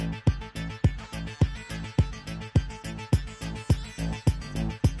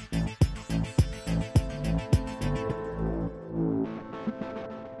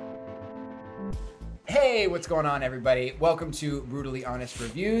Hey, what's going on, everybody? Welcome to Brutally Honest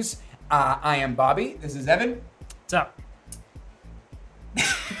Reviews. I am Bobby. This is Evan. What's up?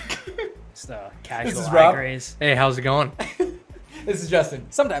 Just a casual This is eye Rob. graze. Hey, how's it going? This is Justin.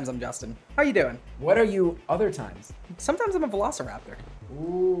 Sometimes I'm Justin. How you doing? What are you other times? Sometimes I'm a velociraptor.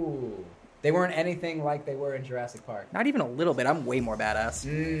 Ooh. They weren't anything like they were in Jurassic Park. Not even a little bit. I'm way more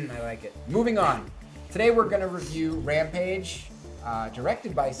badass. I like it. Moving on. Today we're going to review Rampage,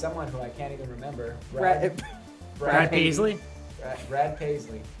 directed by someone who I can't even remember. Brad Paisley? Brad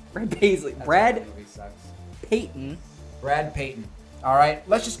Paisley. Paisley. That's why Brad the movie sucks. Payton. Brad Payton. All right,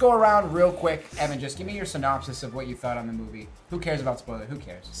 let's just go around real quick. Evan, just give me your synopsis of what you thought on the movie. Who cares about spoiler? Who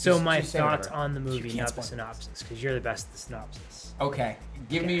cares? So Just- my just say thoughts whatever. on the movie, can't not spoil the synopsis, because you're the best at the synopsis. Okay,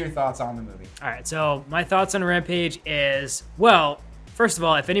 give me your thoughts on the movie. All right, so my thoughts on Rampage is, well, first of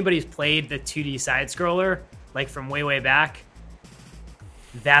all, if anybody's played the 2D side-scroller, like from way, way back,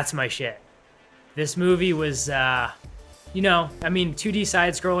 that's my shit. This movie was, 2D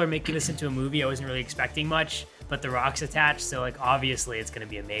side-scroller, making this into a movie, I wasn't really expecting much, but The Rock's attached, so, obviously it's going to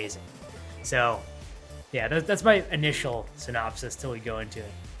be amazing. So, yeah, that's my initial synopsis till we go into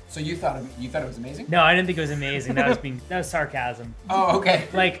it. So you thought it was amazing? No, I didn't think it was amazing. That was sarcasm. Oh, okay.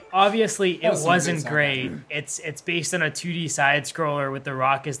 Obviously, That it was some wasn't good great. sarcasm. It's based on a 2D side scroller with The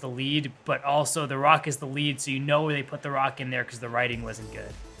Rock as the lead, but also The Rock is the lead, so you know they put The Rock in there because the writing wasn't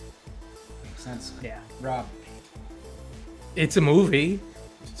good. Makes sense. Yeah. Rob. It's a movie.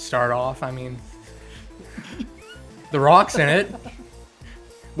 Start off, The Rock's in it.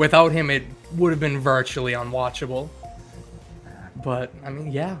 Without him, it would have been virtually unwatchable. But,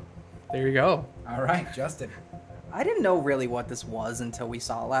 yeah, there you go. All right, Justin. I didn't know really what this was until we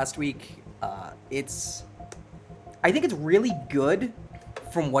saw it last week. I think it's really good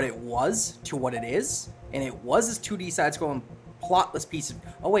from what it was to what it is. And it was this 2D side-scrolling plotless piece of...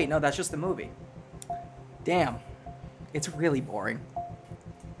 Oh, wait, no, that's just the movie. Damn. It's really boring.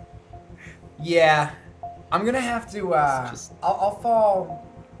 Yeah, I'm gonna have to. just- I'll fall.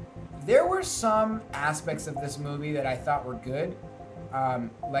 There were some aspects of this movie that I thought were good,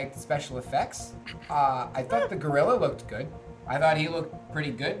 like the special effects. I thought the gorilla looked good. I thought he looked pretty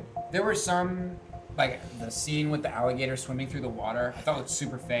good. There were some, like the scene with the alligator swimming through the water. I thought it looked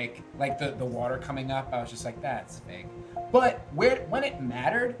super fake. Like the water coming up, I was just like, that's fake. But when it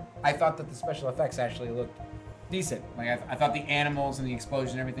mattered, I thought that the special effects actually looked decent. I thought the animals and the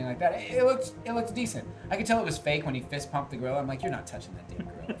explosion and everything like that, it looked decent. I could tell it was fake when he fist pumped the gorilla. I'm like, you're not touching that damn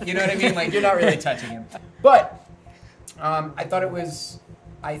gorilla. You know what I mean? You're not really touching him. But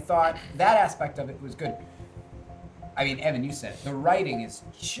I thought that aspect of it was good. Evan, you said it. The writing is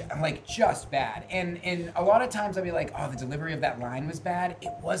just bad. And a lot of times I'd be like, oh, the delivery of that line was bad.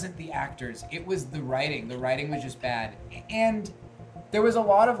 It wasn't the actors. It was the writing. The writing was just bad. And there was a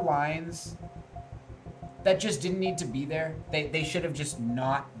lot of lines that just didn't need to be there. They should have just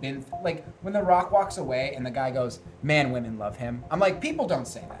not been... when The Rock walks away and the guy goes, man, women love him. I'm like, people don't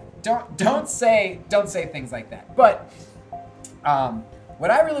say that. Don't say things like that. But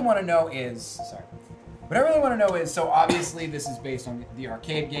what I really want to know is... So obviously this is based on the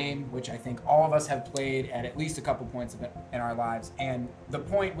arcade game, which I think all of us have played at least a couple points of it in our lives. And the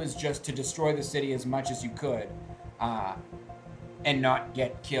point was just to destroy the city as much as you could. And not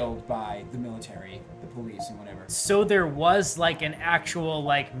get killed by the military, the police, and whatever. So there was an actual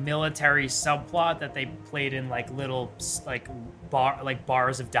military subplot that they played in little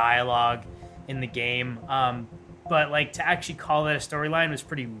bars of dialogue in the game. But to actually call it a storyline was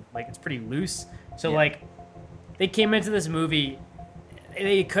pretty it's pretty loose. So Yeah. they came into this movie,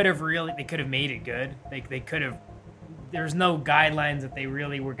 they could have made it good. They could have. There's no guidelines that they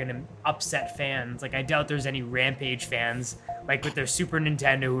really were gonna upset fans. I doubt there's any Rampage fans with their Super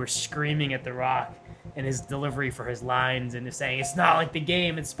Nintendo who were screaming at The Rock and his delivery for his lines and saying it's not like the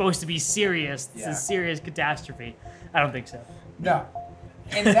game. It's supposed to be serious. It's Yeah. a serious catastrophe. I don't think so. No.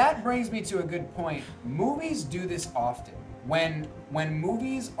 And that brings me to a good point. Movies do this often. When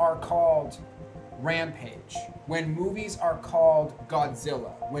movies are called Rampage, when movies are called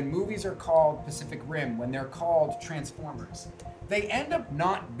Godzilla, when movies are called Pacific Rim, when they're called Transformers, they end up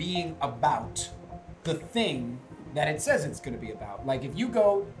not being about the thing that it says it's going to be about. If you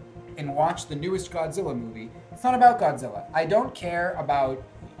go and watch the newest Godzilla movie, it's not about Godzilla. I don't care about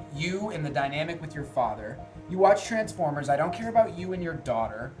you and the dynamic with your father. You watch Transformers, I don't care about you and your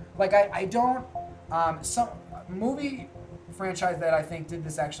daughter. I don't... some movie franchise that I think did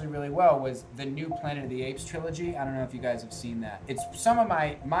this actually really well was the new Planet of the Apes trilogy. I don't know if you guys have seen that. It's some of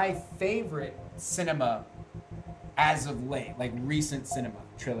my favorite cinema as of late, recent cinema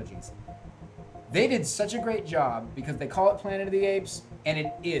trilogies. They did such a great job because they call it Planet of the Apes, and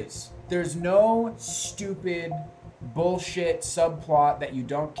it is There's no stupid bullshit subplot that you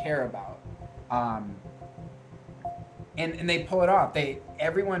don't care about. And they pull it off.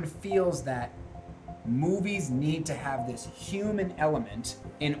 Everyone feels that movies need to have this human element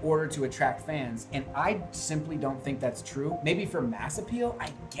in order to attract fans, and I simply don't think that's true. Maybe for mass appeal,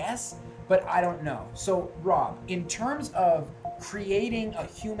 I guess, but I don't know. So, Rob, in terms of creating a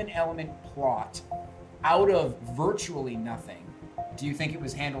human element plot out of virtually nothing, do you think it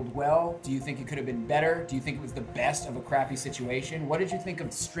was handled well? Do you think it could have been better? Do you think it was the best of a crappy situation? What did you think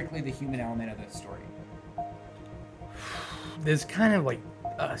of strictly the human element of the story? There's kind of like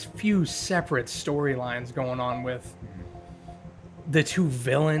a few separate storylines going on with the two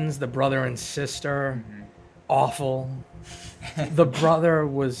villains, the brother and sister. Awful. The brother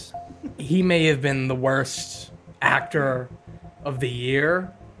he may have been the worst actor of the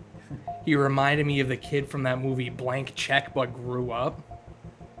year. He reminded me of the kid from that movie Blank Check, but grew up.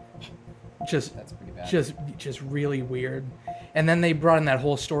 That's pretty bad. Just really weird. And then they brought in that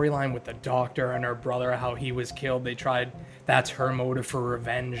whole storyline with the doctor and her brother, how he was killed. That's her motive for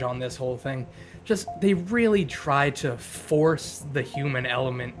revenge on this whole thing. They really tried to force the human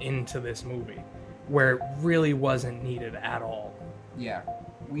element into this movie, where it really wasn't needed at all. Yeah.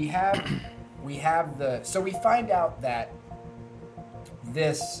 We have so we find out that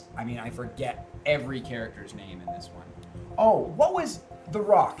I forget every character's name in this one. Oh, what was The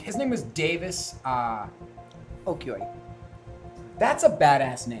Rock? His name was Davis, Okioi. That's a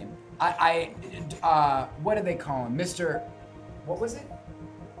badass name. What did they call him? What was it?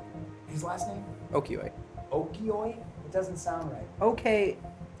 His last name? Okioi. Okioi? It doesn't sound right. Oye.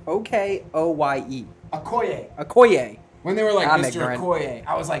 Okoye. When they were like, I'm Mr. ignorant. Okoye,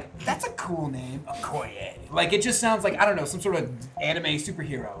 I was like, that's a cool name, Okoye. Like, it just sounds like, I don't know, some sort of anime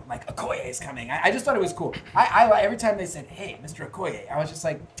superhero. Like, Okoye is coming. I just thought it was cool. I every time they said, hey, Mr. Okoye, I was just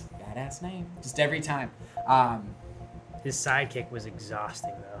like, badass name. Just every time. His sidekick was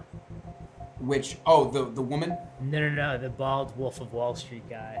exhausting, though. The woman? No, the bald Wolf of Wall Street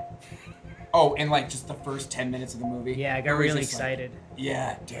guy. Oh, and like just the first 10 minutes of the movie? Yeah, I got really excited.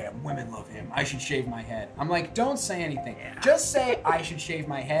 Yeah, damn, women love him. I should shave my head. I'm like, don't say anything. Yeah. Just say I should shave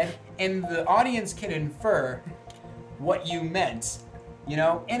my head, and the audience can infer what you meant, you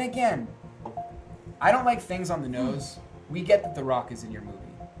know? And again, I don't like things on the nose. We get that The Rock is in your movie.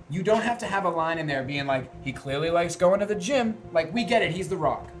 You don't have to have a line in there being like, he clearly likes going to the gym. Like, we get it, he's The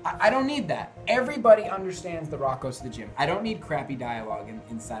Rock. I don't need that. Everybody understands The Rock goes to the gym. I don't need crappy dialogue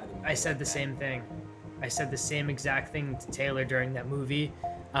inside of the movie. I said the same thing. I said the same exact thing to Taylor during that movie.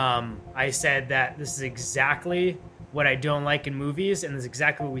 I said that this is exactly what I don't like in movies, and this is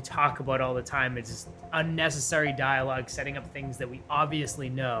exactly what we talk about all the time. It's just unnecessary dialogue, setting up things that we obviously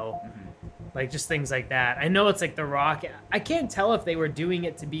know. Mm-hmm. Like, just things like that. I know it's like The Rock. I can't tell if they were doing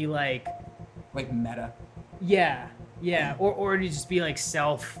it to be like meta. Yeah. Or to just be like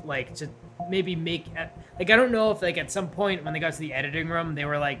to maybe make... Like, I don't know if like at some point when they got to the editing room, they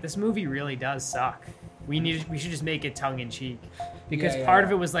were like, this movie really does suck. We should just make it tongue-in-cheek. Because part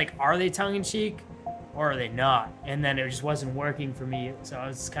of it was like, are they tongue-in-cheek or are they not? And then it just wasn't working for me, so I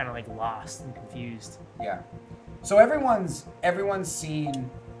was kind of like lost and confused. Yeah. So everyone's seen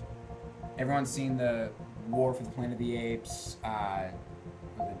the War for the Planet of the Apes, the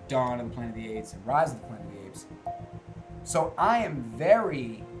Dawn of the Planet of the Apes, and Rise of the Planet of the Apes. So I am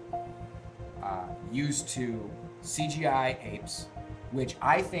very used to CGI apes, which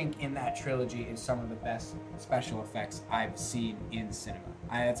I think in that trilogy is some of the best special effects I've seen in cinema.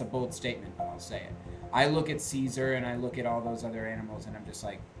 That's a bold statement, but I'll say it. I look at Caesar and I look at all those other animals and I'm just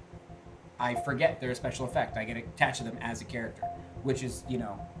like, I forget they're a special effect. I get attached to them as a character, which is,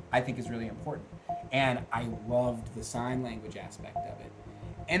 I think is really important. And I loved the sign language aspect of it.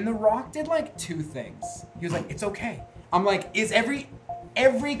 And The Rock did like two things. He was like, it's okay. I'm like, is every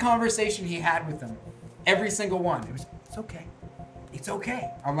conversation he had with them, every single one, it's okay. It's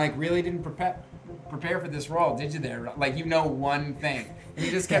okay. I'm like, really didn't prepare for this role, did you there? Like, one thing. And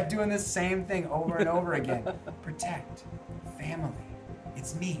he just kept doing this same thing over and over again. Protect. Family.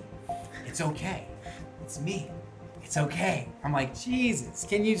 It's me. It's okay. It's me. It's okay. I'm like, Jesus,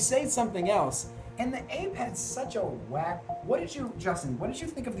 can you say something else? And the ape had such a whack. Justin, what did you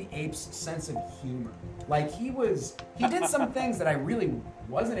think of the ape's sense of humor? Like, he did some things that I really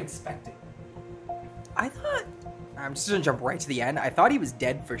wasn't expecting. I thought, I'm just gonna jump right to the end. I thought he was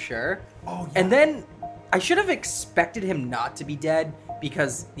dead for sure. Oh, yeah. And then I should have expected him not to be dead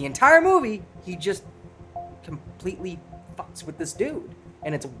because the entire movie, he just completely fucks with this dude.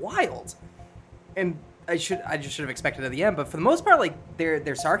 And it's wild. And I just should have expected at the end. But for the most part, like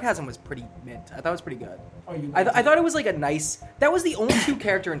their sarcasm was pretty mint. I thought it was pretty good. Oh, you I thought it was like a nice. That was the only two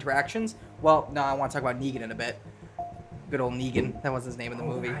character interactions. Well, no, I want to talk about Negan in a bit. Good old Negan. That was his name in the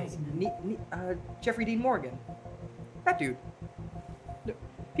movie. right. Jeffrey Dean Morgan. That dude.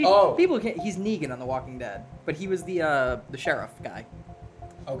 Oh. People can't. He's Negan on The Walking Dead, but he was the sheriff guy.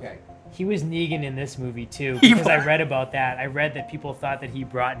 Okay. He was Negan in this movie too, He because I was. read about that. I read that people thought that he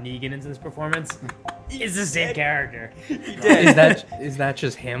brought Negan into this performance. It's the same character. He did. Is that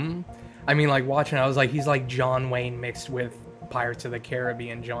just him? I mean, like watching, I was like, he's like John Wayne mixed with Pirates of the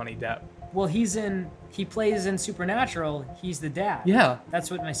Caribbean Johnny Depp. Well, he plays in Supernatural. He's the dad. Yeah,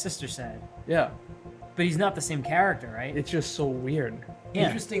 That's what my sister said. yeah. But he's not the same character, right? It's just so weird. Yeah.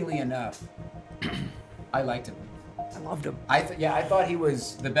 Interestingly enough, I liked him. I loved him. I thought he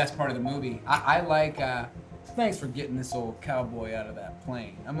was the best part of the movie. I like. Thanks for getting this old cowboy out of that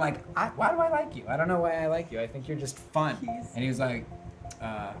plane. I'm like, why do I like you? I don't know why I like you. I think you're just fun. And he was like,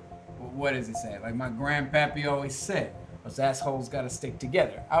 what does he say? Like my grandpappy always said, those assholes got to stick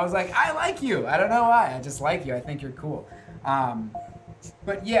together. I was like, I like you. I don't know why. I just like you. I think you're cool.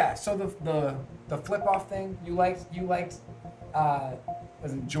 But yeah, so the flip off thing you liked.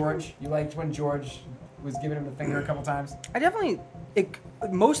 Was it George? You liked when George was giving him the finger a couple times? I definitely.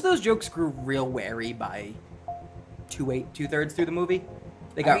 Most of those jokes grew real wary by 2/3 through the movie.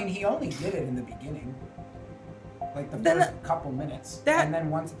 I mean, he only did it in the beginning, like the first couple minutes, and then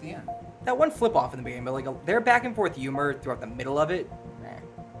once at the end. That one flip off in the beginning, but like their back and forth humor throughout the middle of it.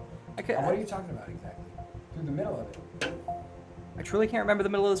 What are you talking about exactly? Through the middle of it. I truly can't remember the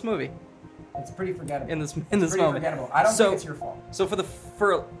middle of this movie. It's pretty forgettable. In this pretty moment. forgettable. I don't think it's your fault. So for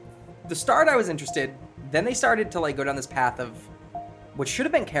the start, I was interested. Then they started to like go down this path of what should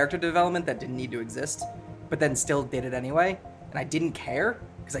have been character development that didn't need to exist, but then still did it anyway. And I didn't care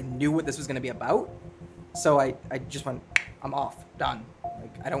because I knew what this was going to be about. So I just went, I'm off, done.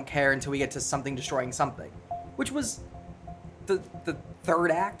 Like I don't care until we get to something destroying something, which was the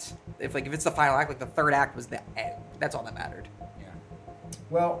third act. If it's the final act, like the third act was the end. That's all that mattered.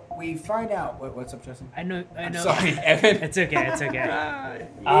 Well, we find out what's up, Justin. I know. I'm sorry, Evan. It's okay. It's okay.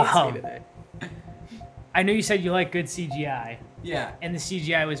 Today. I know you said you like good CGI, Yeah. and the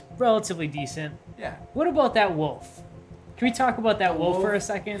CGI was relatively decent. Yeah. What about that wolf? Can we talk about that wolf for a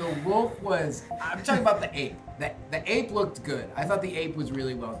second? The wolf was. I'm talking about the ape. The ape looked good. I thought the ape was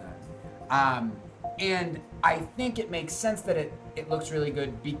really well done. And I think it makes sense that it looks really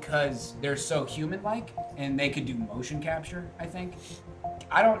good because they're so human-like, and they could do motion capture. I think.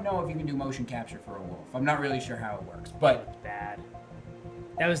 I don't know if you can do motion capture for a wolf. I'm not really sure how it works, but Bad.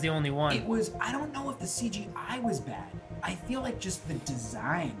 That was the only one. it was. I don't know if the CGI was bad. I feel like just the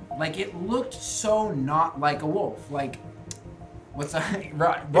design, like it looked so not like a wolf. Like, what's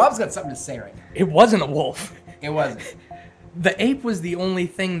Rob's got something to say right now. It wasn't a wolf. It wasn't. The ape was the only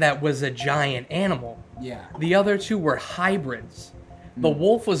thing that was a giant animal. Yeah. The other two were hybrids. The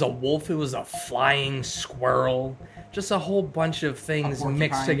wolf was a wolf. It was a flying squirrel. Just a whole bunch of things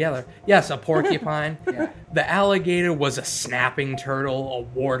mixed porcupine. together. Yes, a porcupine. Yeah. The alligator was a snapping turtle,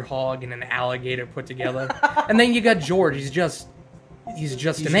 a warthog, and an alligator put together. And then you got George. He's just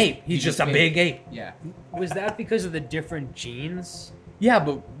an ape. He's just a big ape. Yeah. Was that because of the different genes? Yeah,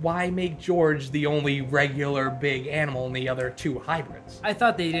 but why make George the only regular big animal and the other two hybrids? I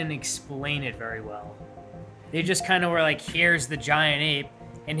thought they didn't explain it very well. They just kind of were like, here's the giant ape,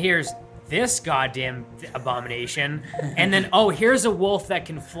 and here's this goddamn abomination, and then, oh, here's a wolf that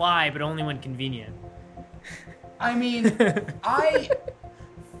can fly, but only when convenient. I mean,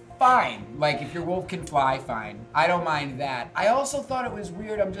 fine. Like, if your wolf can fly, fine. I don't mind that. I also thought it was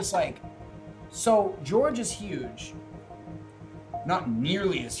weird. I'm just like, so George is huge. Not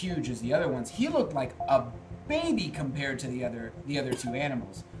nearly as huge as the other ones. He looked like a baby compared to the other two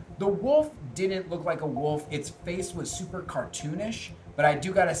animals. The wolf didn't look like a wolf. Its face was super cartoonish. But I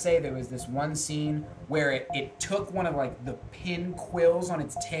do gotta say, there was this one scene where it took one of like the pin quills on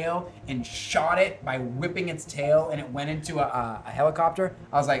its tail and shot it by whipping its tail, and it went into a helicopter.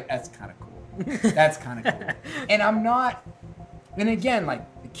 I was like, that's kind of cool. That's kind of cool. And I'm not. And again,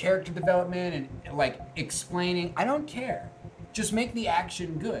 like the character development and like explaining, I don't care. Just make the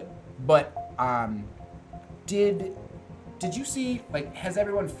action good. But did you see, like, has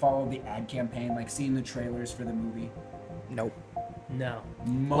everyone followed the ad campaign, like seen the trailers for the movie? Nope. No.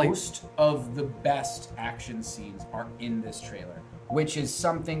 Most of the best action scenes are in this trailer, which is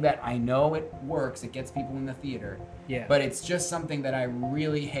something that I know it works. It gets people in the theater. Yeah. But it's just something that I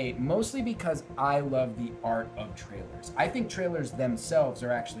really hate, mostly because I love the art of trailers. I think trailers themselves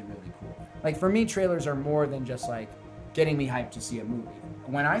are actually really cool. Like, for me, trailers are more than just like, getting me hyped to see a movie.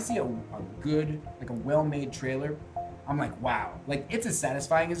 When I see a good, like a well-made trailer, I'm like, wow, like it's as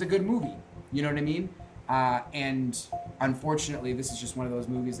satisfying as a good movie. You know what I mean? And unfortunately, this is just one of those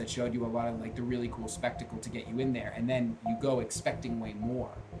movies that showed you a lot of like the really cool spectacle to get you in there, and then you go expecting way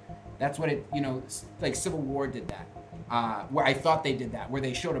more. That's what it, like Civil War did that. Where I thought they did that, where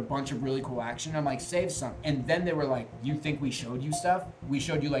they showed a bunch of really cool action. I'm like, save some. And then they were like, you think we showed you stuff? We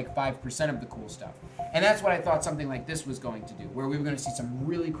showed you like 5% of the cool stuff. And that's what I thought something like this was going to do, where we were going to see some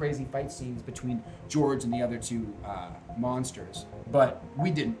really crazy fight scenes between George and the other two monsters. But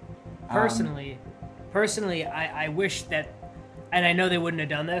we didn't. Personally, I wish that, and I know they wouldn't have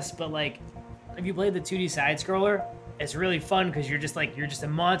done this, but like, if you played the 2D side scroller, it's really fun because you're just a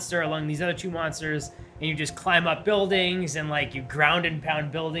monster along these other two monsters, and you just climb up buildings and like you ground and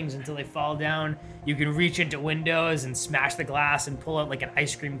pound buildings until they fall down. You can reach into windows and smash the glass and pull out like an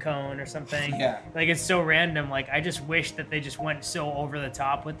ice cream cone or something. Yeah. Like it's so random. Like I just wish that they just went so over the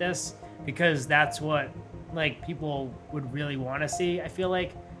top with this, because that's what like people would really want to see. I feel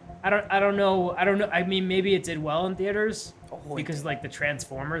like I don't know. I mean, maybe it did well in theaters because like the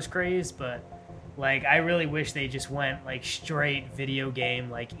Transformers craze, but like I really wish they just went like straight video game.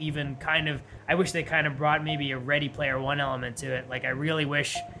 Like even kind of, I wish they kind of brought maybe a Ready Player One element to it. Like I really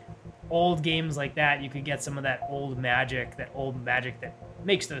wish old games like that, you could get some of that old magic that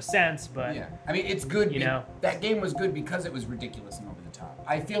makes no sense. But yeah, I mean, it's good. You know, that game was good because it was ridiculous and over the top.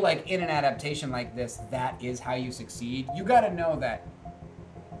 I feel like in an adaptation like this, that is how you succeed. You got to know that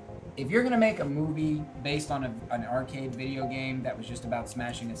if you're going to make a movie based on an arcade video game that was just about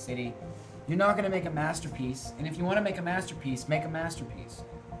smashing a city, you're not going to make a masterpiece. And if you want to make a masterpiece, make a masterpiece.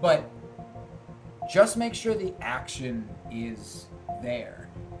 But just make sure the action is there.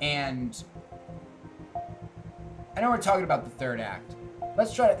 And I know we're talking about the third act.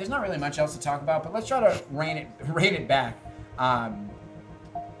 Let's try to, there's not really much else to talk about, but let's try to rein it back.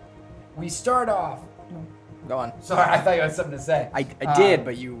 We start off. Go on. Sorry, I thought you had something to say. I did,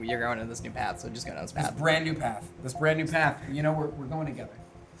 but you're going on this new path, so just go down this path. This brand new path. You know, we're going together.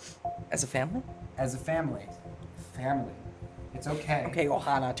 As a family? As a family. Family. It's okay. Okay,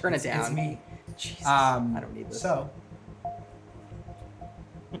 Ohana, turn it down. It's me. Jesus, I don't need this. So,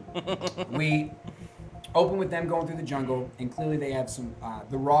 we open with them going through the jungle, and clearly they have some.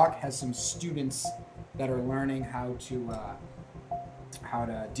 The Rock has some students that are learning how to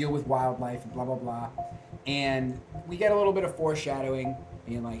deal with wildlife and blah blah blah. And we get a little bit of foreshadowing,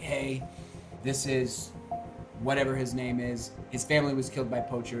 being like, "Hey, this is whatever his name is. His family was killed by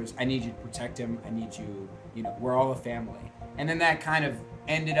poachers. I need you to protect him. I need you. You know, we're all a family." And then that kind of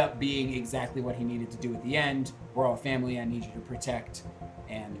ended up being exactly what he needed to do at the end. We're all family. I need you to protect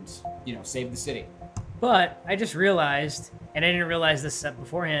and, you know, save the city. But I just realized, and I didn't realize this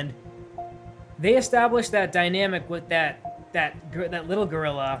beforehand, they established that dynamic with that little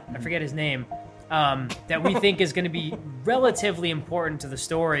gorilla, I forget his name, that we think is going to be relatively important to the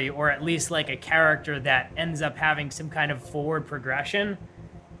story, or at least like a character that ends up having some kind of forward progression.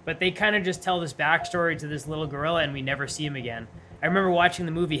 But they kind of just tell this backstory to this little gorilla and we never see him again. I remember watching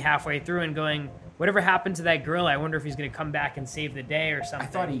the movie halfway through and going, whatever happened to that gorilla? I wonder if he's going to come back and save the day or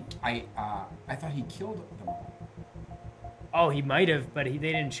something. I thought he killed them all. Oh, he might have, but they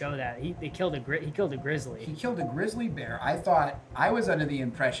didn't show that. He killed a grizzly. He killed a grizzly bear. I was under the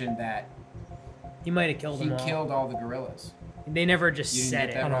impression that he might have killed them all. He killed all the gorillas. They never just You didn't said get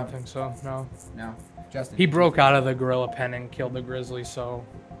it. that? I don't think so. No. No, Justin. He broke out of the gorilla pen and killed the grizzly. So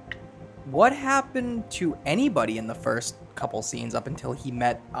What happened to anybody in the first couple scenes up until he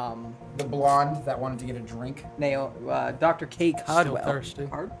met the blonde that wanted to get a drink. Dr. Kay Caldwell? thirsty.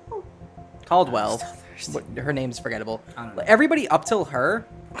 Caldwell. Still thirsty. Her name's forgettable. I don't know. Everybody up till her,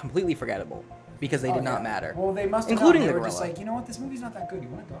 completely forgettable because they did not matter. Well, they must have Including not. They the were just gorilla. like, you know what, this movie's not that good. You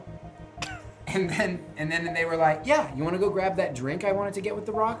want to go? And then they were like, yeah, you want to go grab that drink I wanted to get with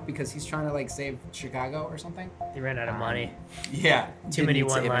The Rock because he's trying to like save Chicago or something. They ran out of money. Yeah. Too many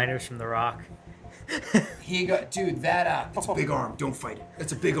Didn't save him. one-liners from The Rock. He got, dude, that it's a big arm. Don't fight it.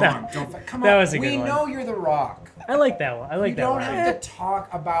 It's a big arm. Don't fight. Come on. That was a good we one. know you're The Rock. I like that one. I like You that don't one. have to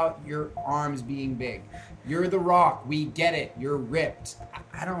talk about your arms being big. You're The Rock. We get it. You're ripped.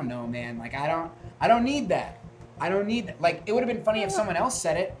 I don't know, man. Like I don't need that. I don't need that. Like it would have been funny if someone else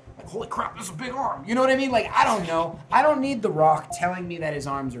said it. Like, holy crap, this is a big arm. You know what I mean? Like I don't know. I don't need The Rock telling me that his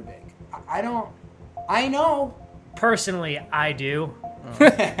arms are big. I don't. I know. Personally, I do.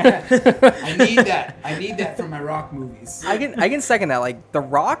 I need that. I need that from my Rock movies. I can second that. Like The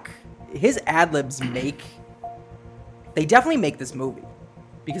Rock, his ad libs they definitely make this movie.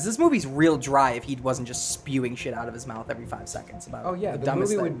 Because this movie's real dry if he wasn't just spewing shit out of his mouth every 5 seconds about Oh yeah, the the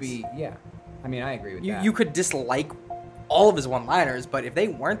dumbest movie would things. be yeah. I mean, I agree with that. You could dislike all of his one-liners, but if they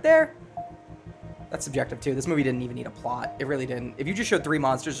weren't there, that's subjective too. This movie didn't even need a plot. It really didn't. If you just showed 3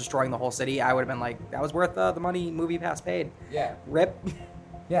 monsters destroying the whole city, I would have been like, that was worth the money movie pass paid. Yeah. Rip.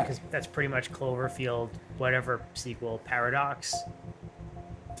 Yeah. Because that's pretty much Cloverfield, whatever sequel, Paradox.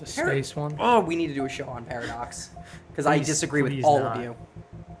 The space one. Oh, we need to do a show on Paradox because I Please- disagree with please all not. of you.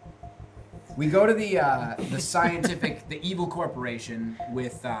 We go to the scientific, the evil corporation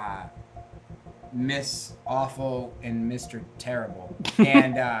with Miss Awful and Mr. Terrible,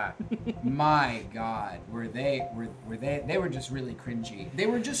 and my God, were they were just really cringy. They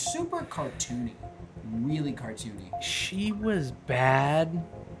were just super cartoony, really cartoony. She was bad,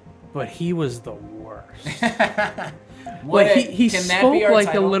 but he was the worst. What Like he can that spoke be our like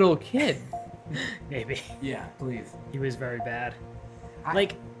title? a little kid. Maybe. Yeah, please. He was very bad. I-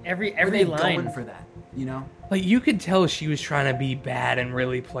 Like, every Were they line. going for that? You know? Like you could tell she was trying to be bad and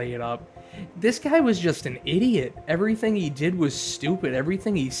really play it up. This guy was just an idiot. Everything he did was stupid.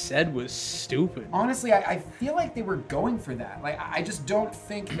 Everything he said was stupid. Honestly, I feel like they were going for that. Like, I just don't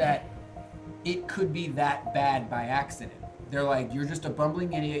think that it could be that bad by accident. They're like, you're just a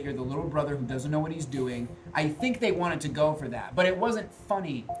bumbling idiot. You're the little brother who doesn't know what he's doing. I think they wanted to go for that. But it wasn't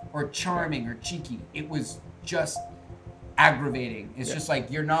funny or charming or cheeky. It was just aggravating. It's just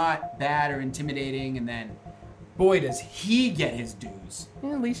like, you're not bad or intimidating. And then, boy, does he get his dues.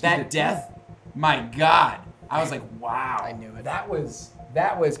 Yeah, at least he That did- death, my God. I was like, wow. I knew it. That was,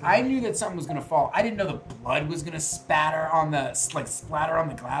 I knew that something was going to fall. I didn't know the blood was going to splatter on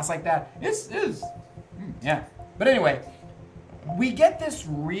the glass like that. Yeah. But anyway, we get this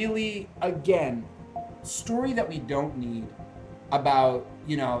really, again, story that we don't need about,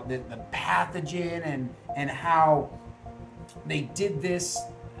 you know, the pathogen and how they did this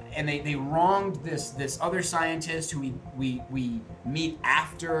and they wronged this other scientist who we meet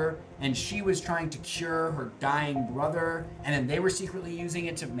after, and she was trying to cure her dying brother, and then they were secretly using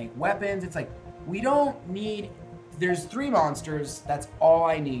it to make weapons. It's like, we don't need, there's 3 monsters, that's all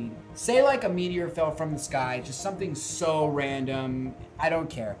I need. Say like a meteor fell from the sky, just something so random, I don't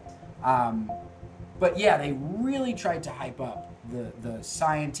care. But yeah, they really tried to hype up the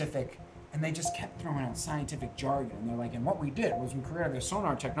scientific, and they just kept throwing out scientific jargon. And they're like, and what we did was we created this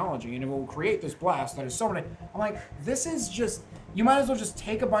sonar technology, and it will create this blast that is so many. I'm like, this is just, you might as well just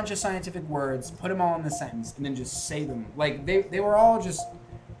take a bunch of scientific words, put them all in the sentence, and then just say them. Like, they were all just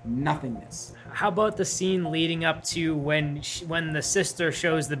nothingness. How about the scene leading up to when the sister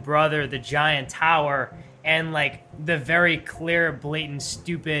shows the brother the giant tower, and like the very clear, blatant,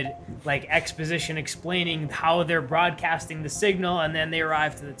 stupid like exposition explaining how they're broadcasting the signal, and then they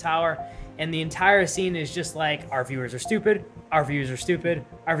arrive to the tower, and the entire scene is just like, our viewers are stupid, our viewers are stupid,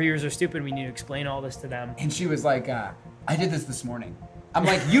 our viewers are stupid, we need to explain all this to them. And she was like, I did this morning. I'm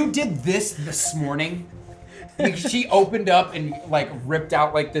like, you did this morning? Like, she opened up and like ripped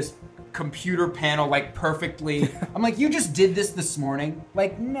out like this computer panel like perfectly. I'm like, you just did this morning?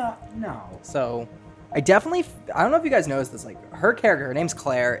 Like, no. So, I don't know if you guys noticed this, like, her character, her name's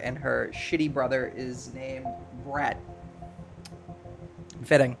Claire, and her shitty brother is named Brett.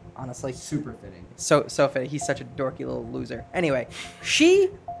 Fitting, honestly. Super fitting. So fitting. He's such a dorky little loser. Anyway,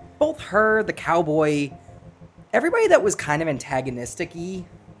 both her, the cowboy, everybody that was kind of antagonistic-y,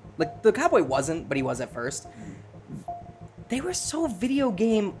 like, the cowboy wasn't, but he was at first. They were so video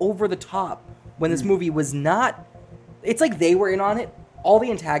game over the top when this movie was not. It's like they were in on it. All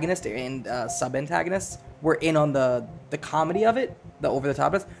the antagonists and sub-antagonists were in on the comedy of it, the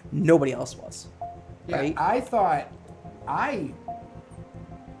over-the-topness. Nobody else was. Yeah, Right? I thought,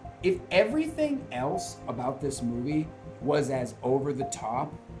 if everything else about this movie was as over the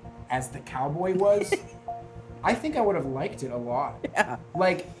top as the cowboy was, I think I would have liked it a lot. Yeah.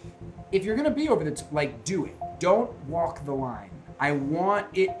 Like, if you're gonna be over the top, like, do it. Don't walk the line. I want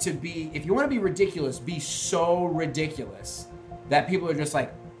it to be, if you want to be ridiculous, be so ridiculous that people are just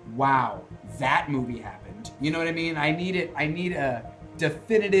like, wow, that movie happened. You know what I mean? I need a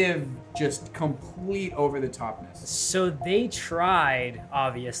definitive, just complete over the topness. So they tried,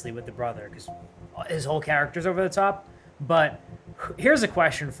 obviously, with the brother, because his whole character's over the top. But here's a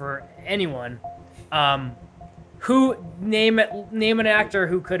question for anyone: who name an actor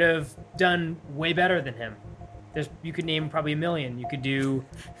who could have done way better than him? You could name probably a million. You could do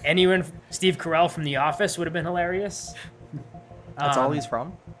anyone. Steve Carell from The Office would have been hilarious. That's all he's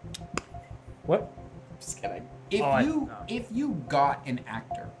from? What? Just kidding. If you got an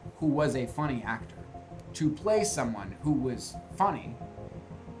actor who was a funny actor to play someone who was funny,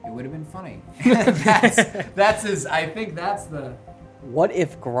 it would have been funny. that's his. I think that's the. What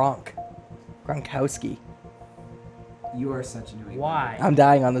if Gronkowski? You are such a New Englander. Why? I'm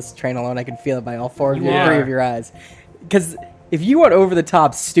dying on this train alone. I can feel it by all 4 of You your are. 3 of your eyes. Because if you went over the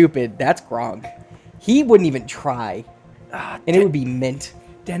top stupid, that's Gronk. He wouldn't even try, and it would be mint.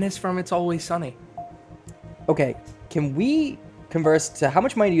 Dennis from It's Always Sunny. Okay, can we converse to how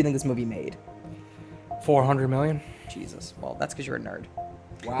much money do you think this movie made? 400 million. Jesus. Well, that's because you're a nerd.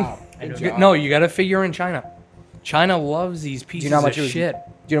 Wow. I Good don't job. No, you got to figure in China. China loves these pieces know how much of it was- shit.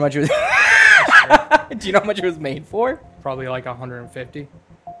 Do you know how much it was? Do you know how much it was made for? Probably like 150. Dude,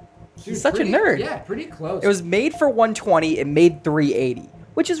 He's such a pretty- nerd. Yeah, pretty close. It was made for 120. It made 380,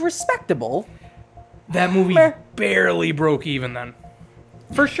 which is respectable That movie Meh. barely broke even then.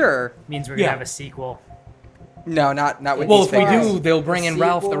 for sure. Means we're gonna Yeah. have a sequel. No, not with Well, these if we figures. do, they'll bring in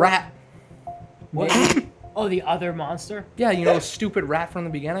Ralph the sequel- Rat. What? Oh, the other monster? Yeah, you know the stupid rat from the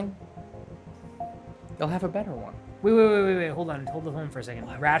beginning? They'll have a better one. Wait. Hold on for a second.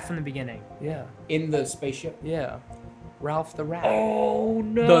 Rat from the beginning. Yeah, In the spaceship. yeah. Ralph the Rat. Oh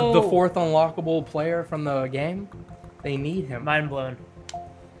no. The fourth unlockable player from the game. They need him. Mind blown.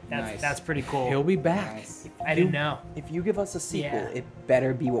 Nice. That's pretty cool. He'll be back. Nice. I didn't know. If you give us a sequel, Yeah. it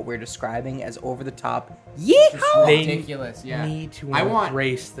better be what we're describing as over the top. Yeehaw! They Ridiculous. Yeah. Need to I want.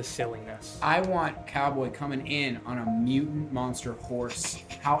 embrace the silliness. I want Cowboy coming in on a mutant monster horse.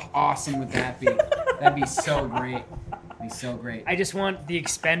 How awesome would that be? That'd be so great. That'd be so great. I just want the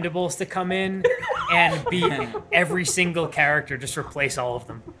Expendables to come in and beat every single character. Just replace all of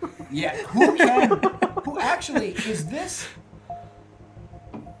them. Yeah. Who actually is this?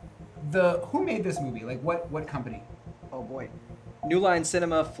 Who made this movie? Like what company? Oh boy. New Line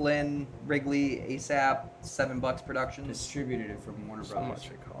Cinema, Flynn, Wrigley, ASAP, $7 Productions. Distributed it from Warner So Brothers. much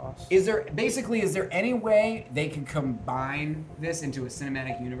it costs. Is there any way they could combine this into a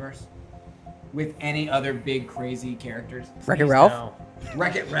cinematic universe with any other big crazy characters? Wreck-It Please Ralph? no.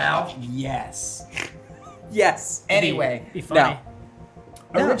 Wreck-It Ralph? Yes. Yes. Anyway, Be funny.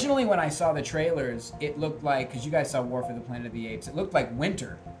 No. originally when I saw the trailers, it looked like, because you guys saw War for the Planet of the Apes, it looked like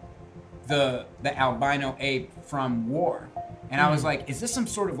Winter, the albino ape from War. And I was like, is this some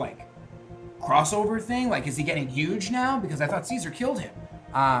sort of like crossover thing? Like, is he getting huge now? Because I thought Caesar killed him.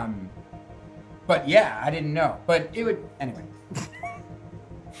 But yeah, I didn't know. But it would, anyway.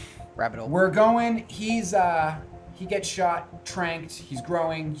 Rabbit hole. We're going. He gets shot, tranked. He's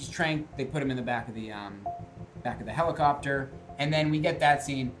growing. He's tranked. They put him in the back of the helicopter, and then we get that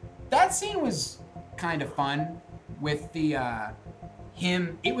scene. That scene was kind of fun with the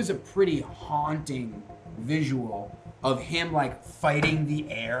him. It was a pretty haunting visual of him like fighting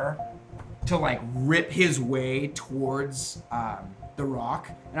the air to like rip his way towards the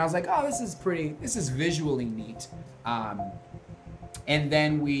rock, and I was like, oh, this is visually neat. And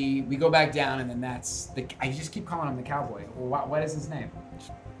then we go back down, and then I just keep calling him the cowboy. What is his name?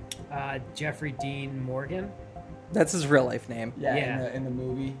 Jeffrey Dean Morgan. That's his real life name. Yeah. In the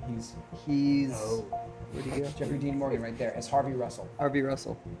movie, He's where'd he go? Jeffrey Dean Morgan, right there, as Harvey Russell. Harvey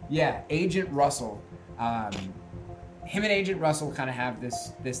Russell. Yeah, Agent Russell. Him and Agent Russell kind of have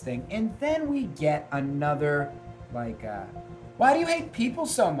this thing, and then we get another like, why do you hate people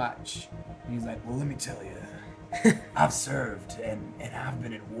so much? And he's like, well, let me tell you, I've served and I've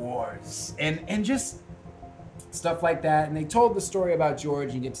been in wars and just stuff like that. And they told the story about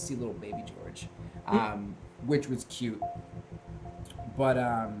George. And you get to see little baby George, which was cute.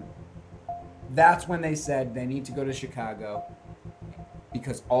 But that's when they said they need to go to Chicago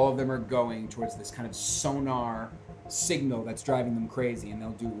because all of them are going towards this kind of sonar signal that's driving them crazy, and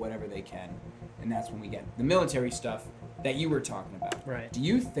they'll do whatever they can. And that's when we get the military stuff that you were talking about. Right. Do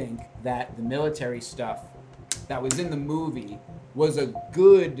you think that the military stuff that was in the movie was a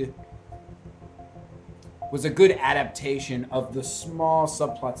good adaptation of the small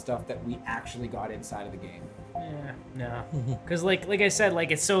subplot stuff that we actually got inside of the game? Yeah, no, because like I said,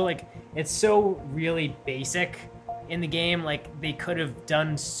 like it's so really basic in the game. Like they could have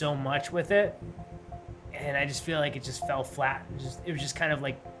done so much with it, and I just feel like it just fell flat. It was just kind of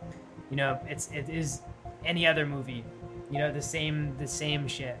like, you know, it is any other movie, you know, the same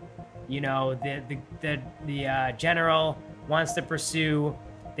shit. You know, the general wants to pursue.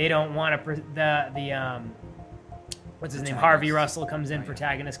 They don't want to. The what's his name? Harvey Russell comes in.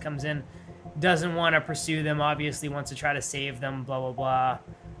 Protagonist comes in. Doesn't want to pursue them, obviously wants to try to save them, blah, blah,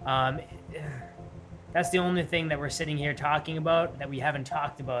 blah. That's the only thing that we're sitting here talking about that we haven't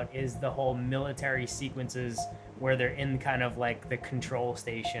talked about is the whole military sequences where they're in kind of like the control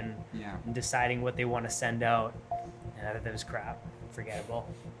station and deciding what they want to send out. And I thought that was crap. Forgettable.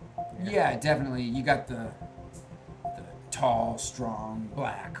 Yeah, definitely. You got the tall, strong,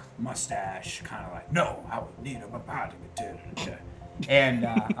 black mustache, kind of like, no, I would need a bapati. And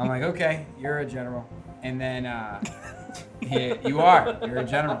I'm like, okay, you're a general. And then you're a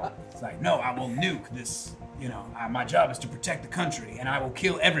general. It's like, no, I will nuke this my job is to protect the country, and I will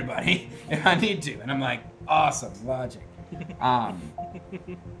kill everybody if I need to. And I'm like, awesome logic. I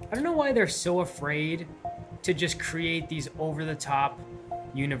don't know why they're so afraid to just create these over-the-top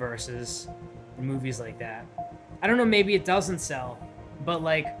universes and movies like that. I don't know, maybe it doesn't sell, but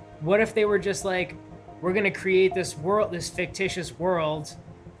like, what if they were just like, we're gonna create this world, this fictitious world,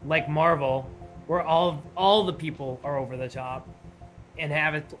 like Marvel, where all the people are over the top, and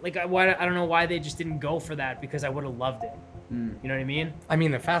have it like, I don't know why they just didn't go for that, because I would have loved it. You know what I mean? I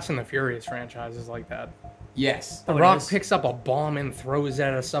mean, the Fast and the Furious franchise is like that. Yes. The it Rock is? picks up a bomb and throws it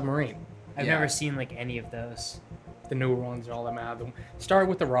at a submarine. I've Yeah. never seen like any of those. The newer ones are all that matter. Start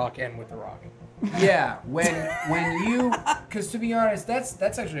with The Rock, end with The Rock. Yeah, when you, because to be honest, that's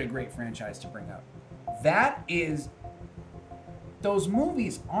actually a great franchise to bring up. Those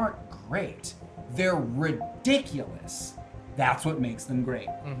movies aren't great. They're ridiculous. That's what makes them great.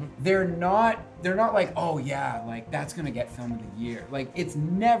 They're not like, oh yeah, like that's gonna get film of the year. Like it's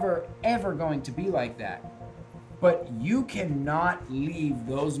never ever going to be like that. But you cannot leave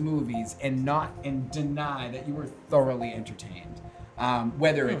those movies and deny that you were thoroughly entertained.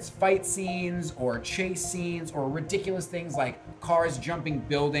 Whether it's fight scenes or chase scenes or ridiculous things like cars jumping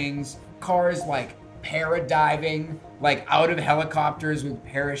buildings, cars like paradiving, like out of helicopters with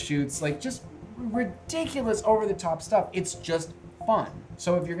parachutes, like just ridiculous over the top stuff. It's just fun.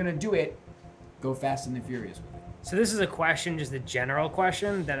 So if you're gonna do it, go Fast and the Furious with it. So this is a question, just a general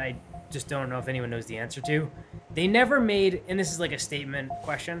question that I just don't know if anyone knows the answer to. They never made, and this is like a statement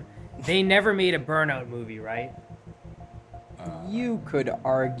question, they never made a Burnout movie, right? You could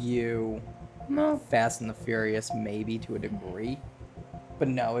argue Fast and the Furious maybe to a degree, but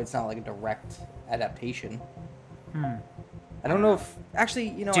no, it's not like a direct adaptation. I don't know if actually,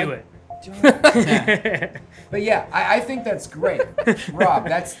 Do it. But yeah, I think that's great. Rob,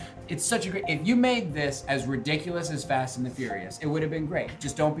 it's such a great, if you made this as ridiculous as Fast and the Furious, it would have been great.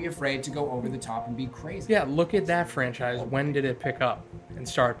 Just don't be afraid to go over the top and be crazy. Yeah, look at that franchise. When did it pick up and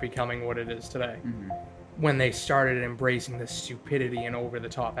start becoming what it is today? When they started embracing the stupidity and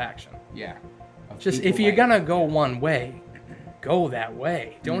over-the-top action. Yeah. Of Just people if you're like- gonna go one way, go that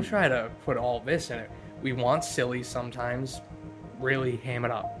way. Don't try to put all this in it. We want silly sometimes. Really ham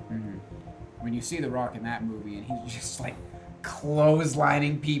it up. When you see The Rock in that movie and he's just like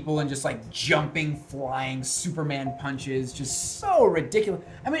clotheslining people and just like jumping, flying Superman punches, just so ridiculous.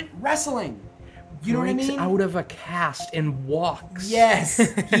 I mean, wrestling. You know what I Breaks mean? out of a cast and walks. Yes.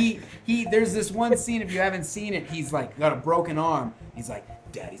 he there's this one scene, if you haven't seen it, he's like got a broken arm. He's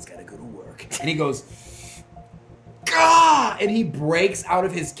like, Daddy's gotta go to work. And he goes, Gah! And he breaks out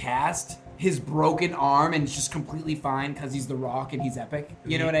of his cast, his broken arm, and it's just completely fine because he's The Rock and he's epic.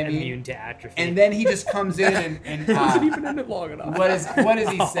 You know what I mean? Immune to atrophy. And then he just comes in and Wasn't even in it long enough. what does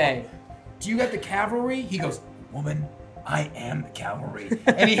he say? Do you got the cavalry? He goes, woman, I am the cavalry.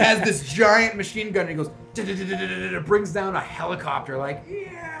 And he has this giant machine gun and he goes, "Da-da-da-da-da-da-da," brings down a helicopter like,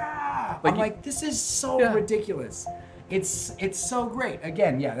 yeah. I'm like, this is so Yeah. ridiculous. It's so great.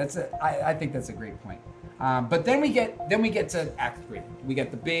 Again, yeah, I think that's a great point. But then we get to Act 3. We get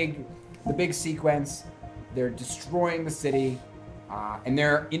the big sequence. They're destroying the city, and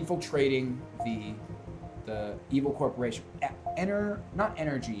they're infiltrating the evil corporation. Energen.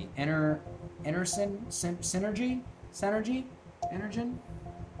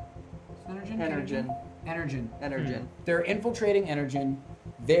 They're infiltrating Energen.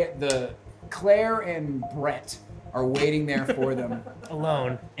 The Claire and Brett are waiting there for them.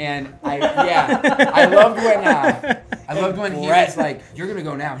 Alone. And I loved when he was like, "You're gonna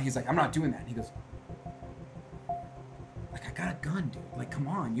go now," and he's like, "I'm not doing that." And he goes, "Like, I got a gun, dude. Like, come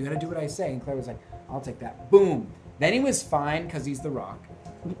on, you gotta do what I say." And Claire was like, "I'll take that." Boom. Then he was fine because he's The Rock.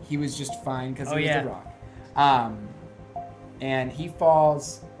 He was just fine because he was The Rock. And he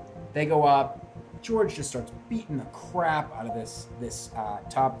falls. They go up. George just starts beating the crap out of this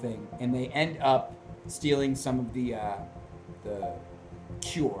top thing, and they end up stealing some of the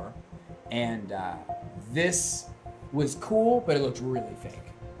cure. And this was cool, but it looked really fake.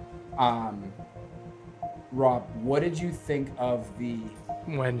 Rob, what did you think of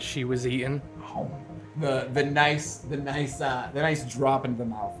When she was eaten. the nice drop into the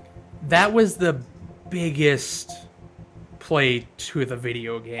mouth? That was the biggest play to the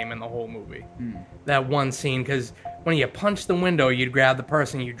video game in the whole movie. That one scene, because when you punch the window, you'd grab the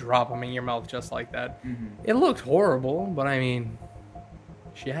person, you drop them in your mouth just like that. It looked horrible, but I mean,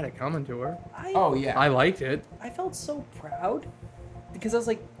 she had it coming to her. Oh yeah. I liked it. I felt so proud because I was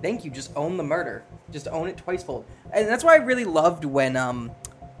like, thank you, just own the murder. Just own it twicefold. And that's why I really loved when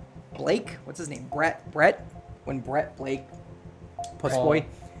Blake, what's his name? Brett, when Brett Blake, Puss Paul. Boy,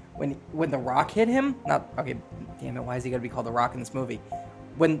 when the rock hit him, not okay. Damn it! Why is he gonna be called the Rock in this movie?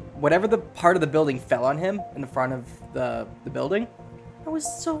 When whatever the part of the building fell on him in the front of the building, that was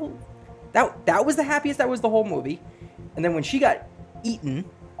so. That was the happiest I was the whole movie, and then when she got eaten,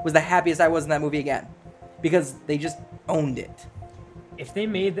 was the happiest I was in that movie again, because they just owned it. If they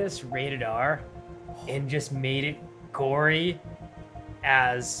made this rated R and just made it gory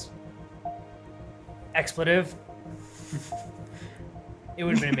as expletive, it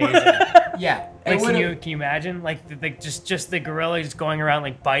would have been amazing. Yeah. Like, can you imagine? Like just the gorilla just going around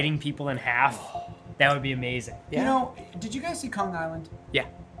like biting people in half. That would be amazing. Yeah. You know, did you guys see Kong Island? Yeah.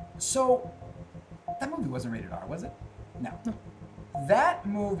 So, that movie wasn't rated R, was it? No. That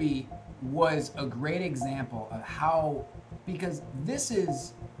movie was a great example of how, because this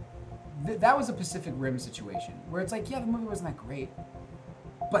is, that was a Pacific Rim situation where it's like, yeah, the movie wasn't that great,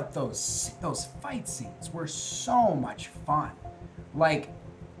 but those fight scenes were so much fun. Like,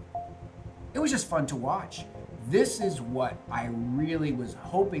 it was just fun to watch. This is what I really was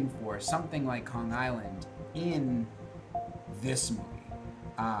hoping for, something like Kong Island in this movie.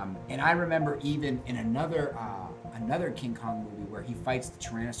 And I remember even in another King Kong movie where he fights the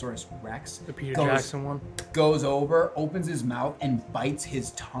Tyrannosaurus Rex. The Peter Jackson one. Goes over, opens his mouth, and bites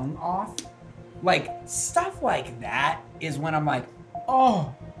his tongue off. Like, stuff like that is when I'm like,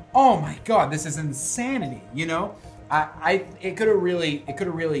 oh my God, this is insanity, you know? It could have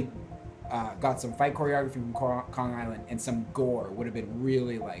really got some fight choreography from Kong Island, and some gore would have been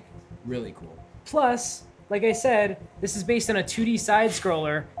really cool. Plus, like I said, this is based on a 2D side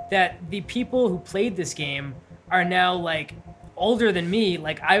scroller that the people who played this game are now like older than me.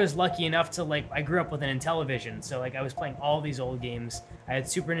 Like, I was lucky enough to I grew up with an Intellivision, so like I was playing all these old games. I had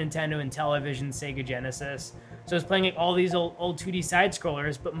Super Nintendo, Intellivision, Sega Genesis. So I was playing like all these old 2D side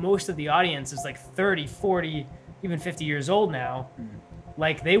scrollers, but most of the audience is like 30, 40, even 50 years old now.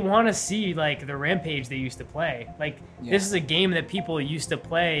 Like, they want to see like the Rampage they used to play. Like, This is a game that people used to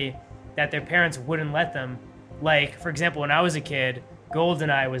play that their parents wouldn't let them. Like, for example, when I was a kid,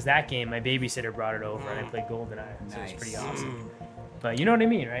 GoldenEye was that game. My babysitter brought it over, and I played GoldenEye. So it was pretty awesome. But you know what I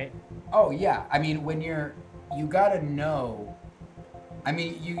mean, right? Oh yeah, I mean, when you gotta know. I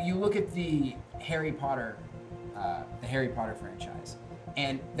mean, you look at the Harry Potter franchise,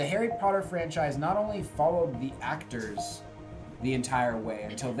 and the Harry Potter franchise not only followed the actors the entire way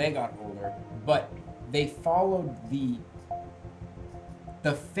until they got older, but they followed the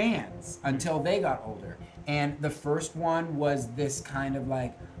fans until they got older. And the first one was this kind of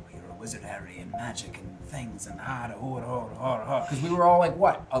like, you're a wizard, Harry, and magic and things and because we were all like,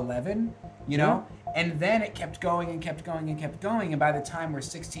 what, 11, you know? And then it kept going and kept going and kept going, and by the time we're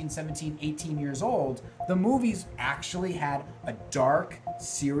 16, 17, 18 years old, the movies actually had a dark,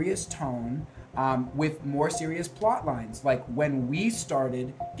 serious tone, with more serious plot lines. Like, when we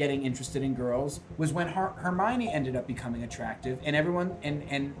started getting interested in girls was when Hermione ended up becoming attractive, and everyone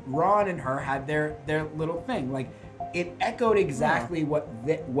and Ron and her had their little thing. Like, it echoed exactly what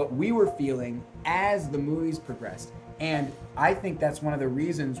we were feeling as the movies progressed. And I think that's one of the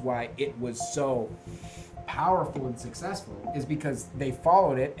reasons why it was so powerful and successful, is because they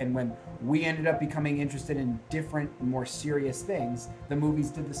followed it, and when we ended up becoming interested in different, more serious things, the movies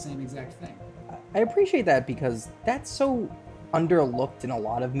did the same exact thing. I appreciate that, because that's so underlooked in a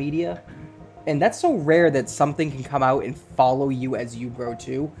lot of media, and that's so rare that something can come out and follow you as you grow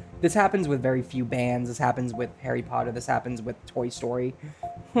too. This happens with very few bands. This happens with Harry Potter. This happens with Toy Story.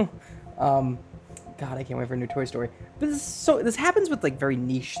 God, I can't wait for a new Toy Story. But this happens with like very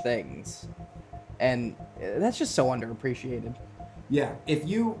niche things, and that's just so underappreciated. Yeah,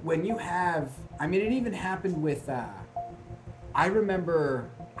 when you have, I mean, it even happened with, I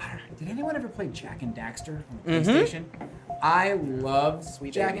remember, did anyone ever play Jak and Daxter on the PlayStation? I loved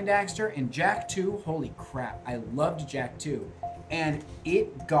Jak and Daxter, and Jak 2, holy crap, I loved Jak 2. And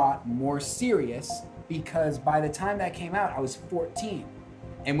it got more serious because by the time that came out, I was 14.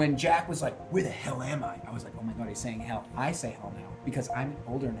 And when Jak was like, where the hell am I? I was like, oh my God, he's saying hell. I say hell now because I'm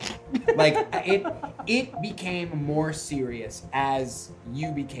older now. Like, it became more serious as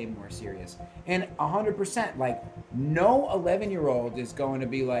you became more serious. And 100%, like, no 11-year-old is going to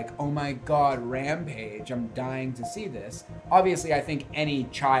be like, oh my God, Rampage, I'm dying to see this. Obviously, I think any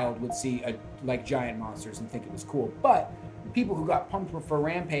child would see like giant monsters and think it was cool. But people who got pumped for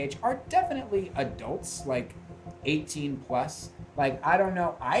Rampage are definitely adults, like 18 plus. Like, I don't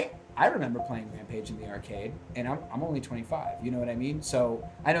know. I remember playing Rampage in the arcade, and I'm only 25. You know what I mean? So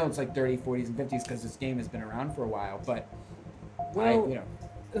I know it's like 30s, 40s, and 50s because this game has been around for a while. But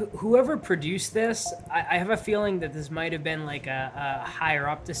whoever produced this, I have a feeling that this might have been like a higher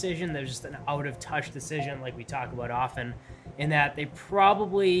up decision. There's just an out of touch decision, like we talk about often. in that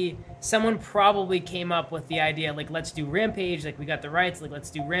someone probably came up with the idea, like, let's do Rampage, like, we got the rights, like, let's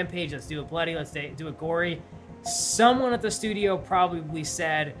do Rampage, let's do it bloody, let's do it gory. Someone at the studio probably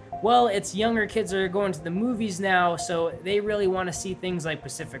said, well, it's younger kids that are going to the movies now, so they really want to see things like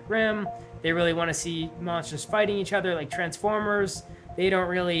Pacific Rim. They really want to see monsters fighting each other like Transformers. They don't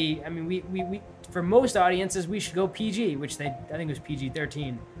really, I mean, we for most audiences, we should go PG, which I think it was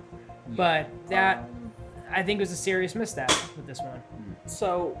PG-13. But that, I think, was a serious misstep with this one.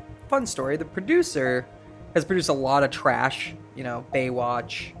 So, fun story. The producer has produced a lot of trash, you know,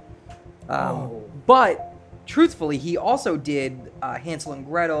 Baywatch. But, truthfully, he also did Hansel and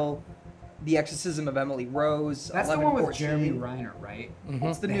Gretel, The Exorcism of Emily Rose. That's the one with Jeremy Renner, right?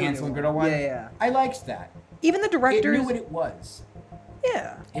 It's the The new Hansel and one. Gretel one? Yeah. I liked that. Even the It directors. knew what it was.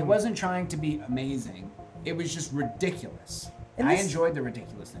 Yeah. It wasn't trying to be amazing. It was just ridiculous. And I this- enjoyed the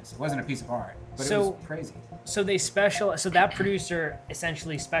ridiculousness. It wasn't a piece of art, but it So- was crazy. So that producer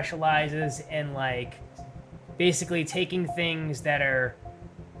essentially specializes in, like, basically taking things that are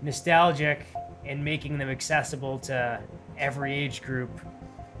nostalgic and making them accessible to every age group,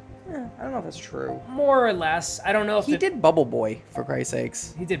 I don't know if that's true. more or less. I don't know if He did Bubble Boy, for Christ's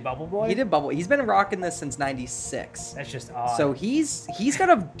sakes. He did Bubble Boy. He did Bubble. He's been rocking this since '96. That's just odd. So he's got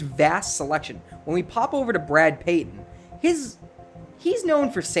a vast selection. When we pop over to Brad Payton, he's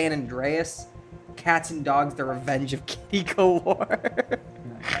known for San Andreas, Cats and Dogs: The Revenge of Kitty Galore,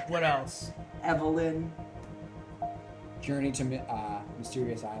 What else? Evelyn. Journey to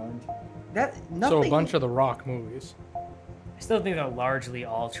Mysterious Island. That nothing. So a bunch of the Rock movies. I still think they're largely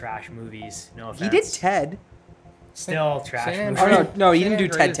all trash movies. No offense. He did Ted. Still trash San movies. Oh no, he San didn't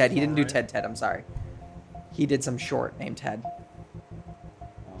do Andreas Ted. He is didn't do alright. Ted. I'm sorry. He did some short named Ted.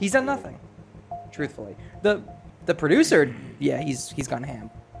 He's done nothing. Truthfully, the producer, yeah, he's gone ham.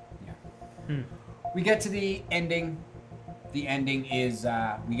 We get to the ending. The ending is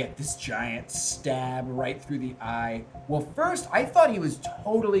we get this giant stab right through the eye. Well, first I thought he was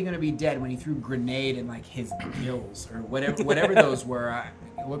totally gonna be dead when he threw a grenade in like his gills or whatever those were.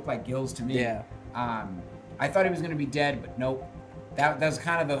 It looked like gills to me. Yeah. I thought he was gonna be dead, but nope. That's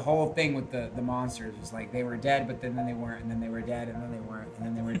kind of the whole thing with the monsters. It's like they were dead, but then they weren't, and then they were dead, and then they weren't, and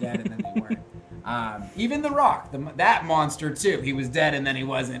then they were dead, and then they weren't. Even The Rock, that monster too. He was dead, and then he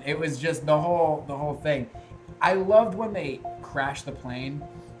wasn't. It was just the whole thing. I loved when they crashed the plane,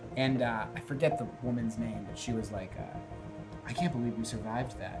 and I forget the woman's name, but she was like, "I can't believe we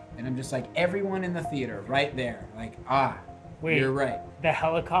survived that." And I'm just like, everyone in the theater, right there, like, Wait. you're right. The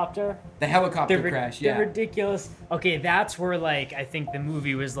helicopter? The helicopter The crash, the yeah. ridiculous. Okay, that's where, like, I think the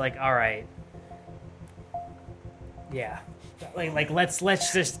movie was like, all right. Yeah. Like let's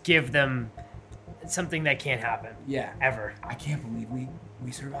just give them something that can't happen. Yeah. Ever. I can't believe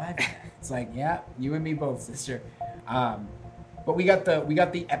we survived that. It's like, yeah, you and me both, sister. But we got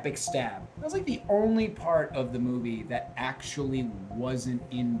the epic stab. That was like the only part of the movie that actually wasn't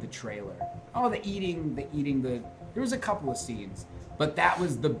in the trailer. Oh, the eating. There was a couple of scenes, but that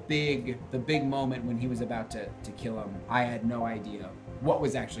was the big moment when he was about to kill him. I had no idea what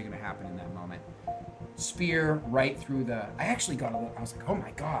was actually going to happen in that moment. Spear right through the. I actually got a little. I was like, oh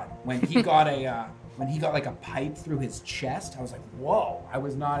my god, when he got when he got like a pipe through his chest. I was like, whoa! I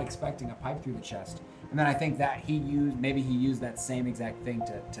was not expecting a pipe through the chest. And then I think that he used that same exact thing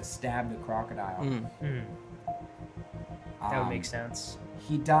to stab the crocodile. That would make sense.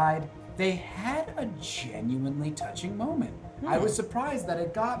 He died. They had a genuinely touching moment. I was surprised that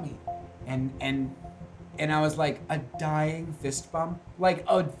it got me, and I was like, a dying fist bump, like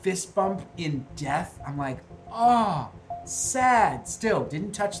a fist bump in death. I'm like, oh, sad. Still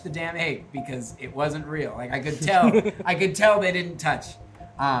didn't touch the damn egg because it wasn't real. Like I could tell they didn't touch.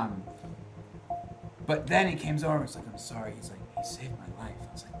 But then he came over and was like, I'm sorry. He's like, he saved my life.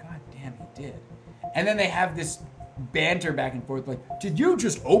 I was like, God damn, he did. And then they have this banter back and forth, like, did you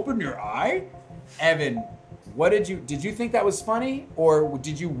just open your eye? Evan, did you think that was funny, or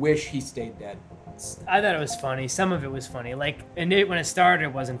did you wish he stayed dead? I thought it was funny. Some of it was funny. Like, when it started,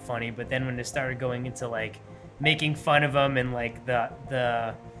 it wasn't funny. But then when it started going into, like, making fun of him and, like,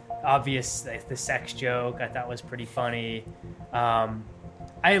 the obvious, like, the sex joke, I thought was pretty funny.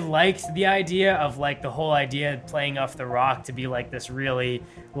 I liked the idea of, like, the whole idea of playing off The Rock to be, like, this really,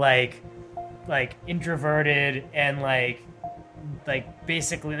 like introverted and, like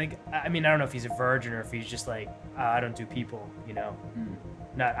basically, like, I mean, I don't know if he's a virgin or if he's just, like, I don't do people, you know?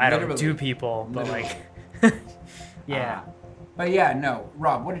 Not, I don't Literally. do people, but, Literally. like, yeah. But yeah, no.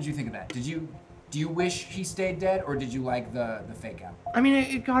 Rob, what did you think of that? Do you wish he stayed dead, or did you like the fake out? I mean,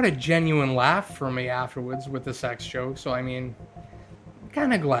 it got a genuine laugh from me afterwards with the sex joke. So I mean,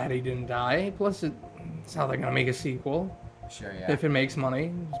 kind of glad he didn't die. Plus, it's how they're gonna make a sequel. Sure, yeah. If it makes money,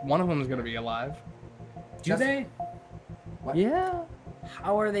 one of them is gonna be alive. Do Just- they? What? Yeah,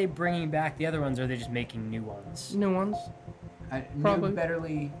 How are they bringing back the other ones, or are they just making new ones? new ones. New, Probably.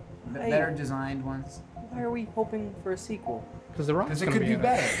 better designed ones. Why are we hoping for a sequel? Because the Rock's Because it gonna could be in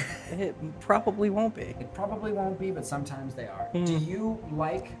better. It probably won't be. It probably won't be, but sometimes they are. Hmm. Do you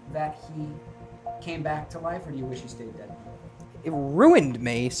like that he came back to life, or do you wish he stayed dead? It ruined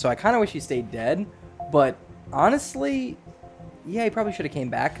me, so I kind of wish he stayed dead. But honestly, yeah, he probably should have came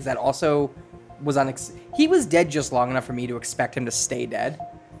back because that also was he was dead just long enough for me to expect him to stay dead,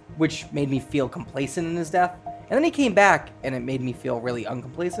 which made me feel complacent in his death. And then he came back, and it made me feel really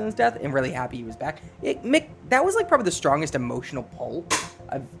uncomplacent in his death and really happy he was back. That was like probably the strongest emotional pull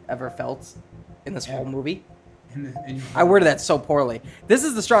I've ever felt in this whole movie. I worded that so poorly. This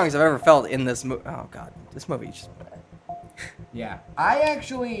is the strongest I've ever felt in this movie. Oh god, this movie is just Yeah, I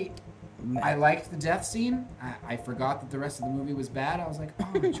liked the death scene. I forgot that the rest of the movie was bad. I was like,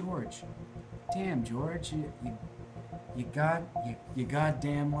 oh, George, damn, George, you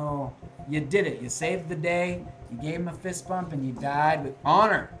goddamn well, you did it. You saved the day. You gave him a fist bump, and you died with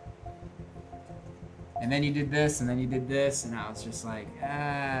honor. And then you did this, and then you did this, and I was just like,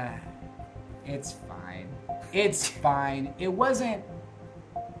 it's fine. It's fine. It wasn't.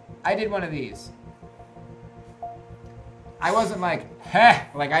 I did one of these. I wasn't like, heh,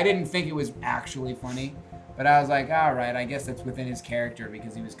 like I didn't think it was actually funny, but I was like, all right, I guess that's within his character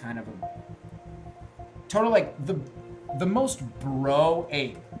because he was kind of a total like the most bro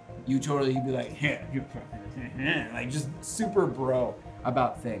ape. He'd be like, yeah, like just super bro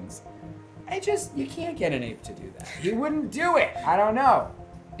about things. You can't get an ape to do that. He wouldn't do it. I don't know.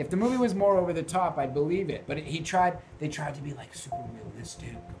 If the movie was more over the top, I'd believe it. But they tried to be like super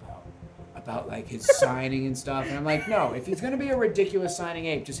realistic about like his signing and stuff. And I'm like, no, if he's gonna be a ridiculous signing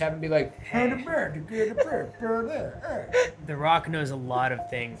ape, just have him be like, The Rock knows a lot of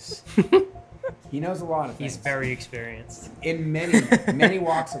things. he knows a lot of things. He's very experienced. in many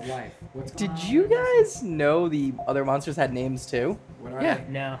walks of life. Did you guys know the other monsters had names too? What are Yeah.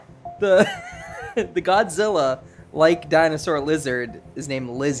 they? No. The the Godzilla like dinosaur lizard is named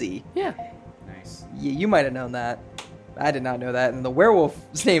Lizzie. Yeah. Nice. You might have known that. I did not know that. And the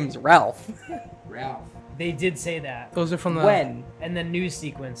werewolf's name's Ralph. Ralph. They did say that. Those are from the. When? And the news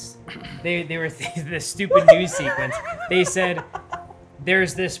sequence, they were the stupid news sequence. They said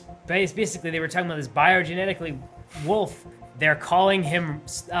there's this basically they were talking about this biogenetically wolf. They're calling him.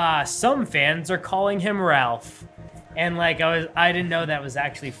 Some fans are calling him Ralph, and like I didn't know that was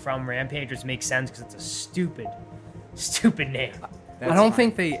actually from Rampage, which makes sense because it's a stupid name. I don't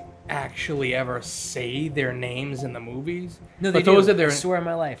think they actually ever say their names in the movies. No, they but those do. are their. I swear on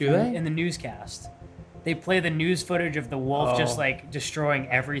my life. Do they? In the newscast. They play the news footage of the wolf just like destroying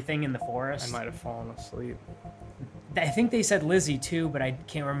everything in the forest. I might have fallen asleep. I think they said Lizzie too, but I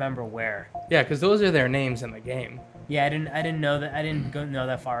can't remember where. Yeah, because those are their names in the game. Yeah, I didn't know that. I didn't go know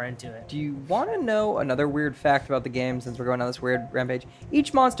that far into it. Do you want to know another weird fact about the game since we're going on this weird rampage?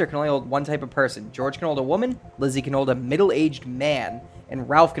 Each monster can only hold one type of person. George can hold a woman, Lizzie can hold a middle-aged man, and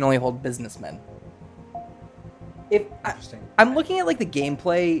Ralph can only hold businessmen. Interesting. I'm looking at like the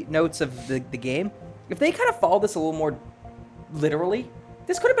gameplay notes of the game. If they kind of follow this a little more literally,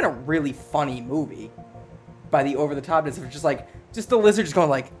 this could have been a really funny movie. By the over-the-topness of just the lizard just going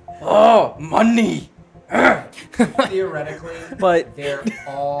like, oh, money. Theoretically, But they're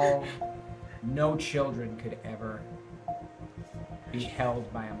all. No children could ever be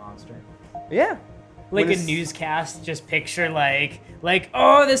held by a monster. yeah. Like When a it's- newscast, just picture like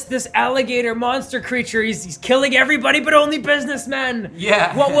oh this alligator monster creature, he's killing everybody but only businessmen.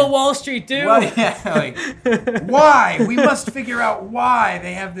 Yeah. What will Wall Street do? Well, yeah, like, why? We must figure out why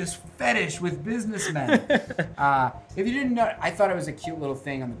they have this fetish with businessmen. If you didn't know, I thought it was a cute little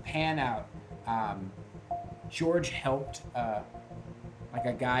thing on the pan out. George helped like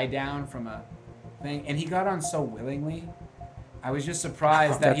a guy down from a thing, and he got on so willingly. I was just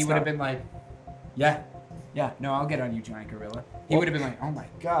surprised that he That's would have not- been like, yeah, no, I'll get on you, giant gorilla. He would have been like, oh my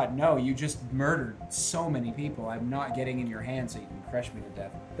god, no, you just murdered so many people. I'm not getting in your hand so you can crush me to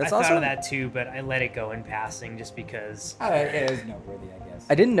death. That's I also thought of that too, but I let it go in passing just because. It is noteworthy, I guess.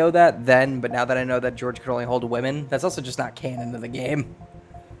 I didn't know that then, but now that I know that George could only hold women, that's also just not canon to the game.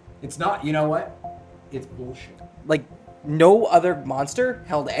 It's not, you know what? It's bullshit. Like, no other monster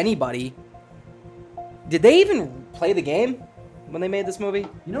held anybody. Did they even play the game when they made this movie?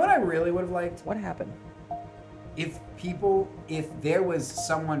 You know what I really would have liked? What happened? If there was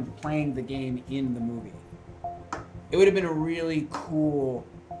someone playing the game in the movie, it would have been a really cool,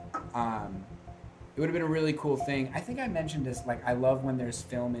 thing. I think I mentioned this, like, I love when there's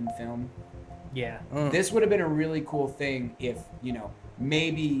film in film. Yeah. This would have been a really cool thing if, you know,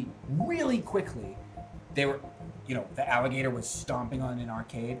 maybe really quickly they were, you know, the alligator was stomping on an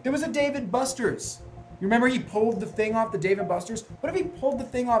arcade. There was a Dave & Buster's. You remember he pulled the thing off the Dave & Buster's? What if he pulled the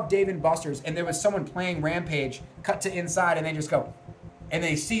thing off Dave & Buster's and there was someone playing Rampage, cut to inside, and they just go, and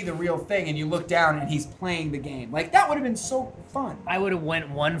they see the real thing, and you look down and he's playing the game. Like, that would have been so fun. I would have went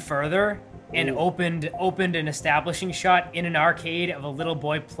one further and opened an establishing shot in an arcade of a little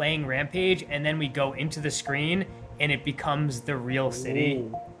boy playing Rampage, and then we go into the screen and it becomes the real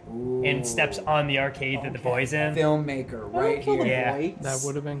city and steps on the arcade that the boy's in. Filmmaker right here. Yeah. That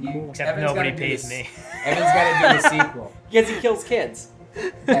would have been cool. Except Evan's nobody gotta do pays this. me. Evan's got to do the sequel. Because he kills kids.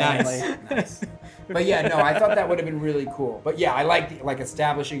 Nice. But yeah, no, I thought that would have been really cool. But yeah, I like the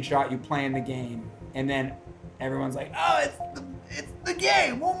establishing shot. You playing the game, and then everyone's like, "Oh, it's the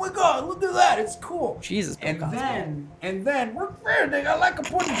game! Oh my God, look at that! It's cool." Jesus, Bill Cosby. And then we're friending. I like a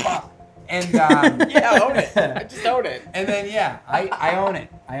pudding pop. And Yeah, own it. I just own it. And then yeah, I own it.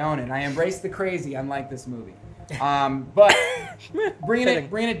 I embrace the crazy, unlike this movie. But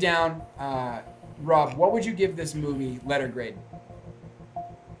bringing it down, Rob, what would you give this movie letter grade?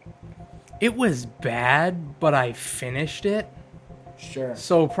 It was bad, but I finished it. Sure.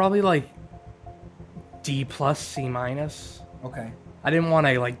 So probably like D+, C-. Okay. I didn't want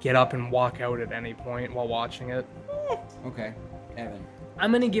to like get up and walk out at any point while watching it. Okay. Evan.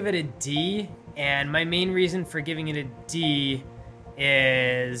 I'm going to give it a D, and my main reason for giving it a D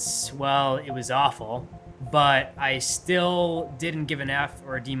is, well, it was awful, but I still didn't give an F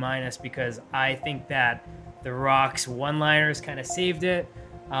or a D- because I think that The Rock's one-liners kind of saved it.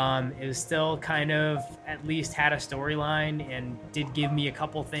 It was still kind of at least had a storyline and did give me a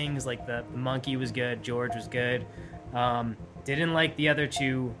couple things, like the monkey was good, George was good. Didn't like the other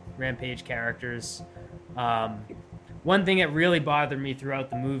two Rampage characters. One thing that really bothered me throughout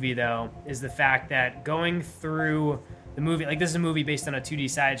the movie, though, is the fact that going through the movie, like this is a movie based on a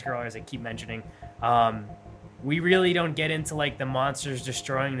 2D side-scroller, as I keep mentioning, we really don't get into like the monsters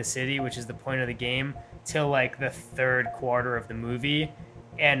destroying the city, which is the point of the game, till like the third quarter of the movie.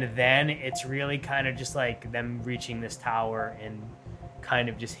 And then it's really kind of just like them reaching this tower and kind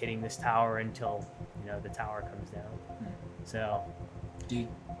of just hitting this tower until, you know, the tower comes down. So, D.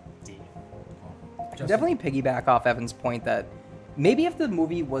 Justin? Definitely piggyback off Evan's point that maybe if the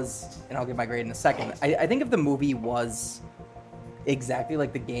movie was, and I'll give my grade in a second, I think if the movie was exactly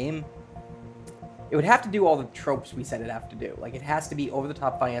like the game, it would have to do all the tropes we said it have to do. Like, it has to be over the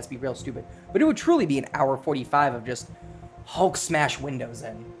top funny, it has to be real stupid. But it would truly be an hour 45 of just Hulk smash windows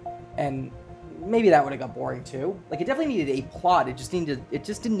in. And maybe that would have got boring too. Like, it definitely needed a plot. It just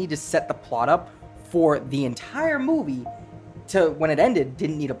didn't need to set the plot up for the entire movie to when it ended,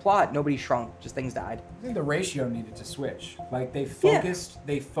 didn't need a plot. Nobody shrunk, just things died. I think the ratio needed to switch. Like they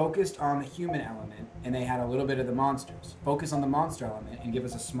focused on the human element and they had a little bit of the monsters. Focus on the monster element and give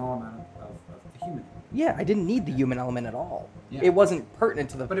us a small amount of the human. Yeah, I didn't need the human element at all. Yeah. It wasn't pertinent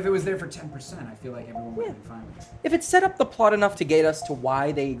to the... But if it was there for 10%, I feel like everyone would have been fine with it. If it set up the plot enough to get us to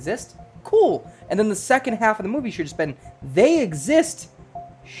why they exist, cool. And then the second half of the movie should have just been, they exist,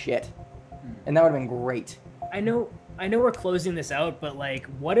 shit. And that would have been great. I know we're closing this out, but like,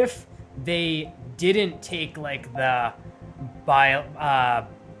 what if they didn't take like the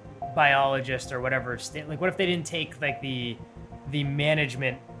biologist or whatever? Like, what if they didn't take like the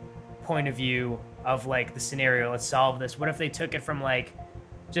management point of view of like the scenario? Let's solve this. What if they took it from like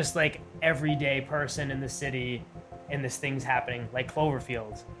just like everyday person in the city and this thing's happening, like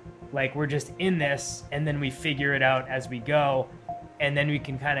Cloverfield? Like, we're just in this and then we figure it out as we go. And then we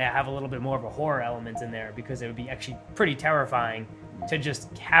can kind of have a little bit more of a horror element in there, because it would be actually pretty terrifying to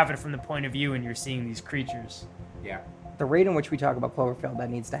just have it from the point of view and you're seeing these creatures. Yeah. The rate in which we talk about Cloverfield, that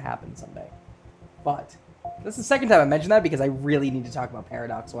needs to happen someday. But this is the second time I mentioned that because I really need to talk about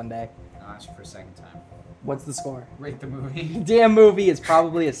Paradox one day. I'll ask you for a second time. What's the score? Rate the movie. Damn movie is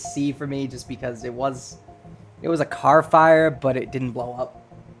probably a C for me just because it was a car fire, but it didn't blow up.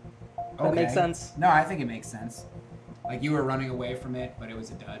 That makes sense? No, I think it makes sense. Like, you were running away from it, but it was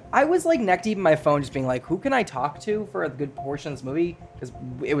a dud. I was like neck deep in my phone just being like, who can I talk to for a good portion of this movie? Because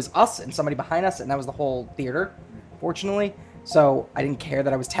it was us and somebody behind us, and that was the whole theater, fortunately. So I didn't care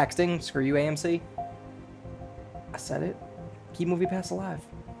that I was texting. Screw you, AMC. I said it. Keep Movie Pass alive.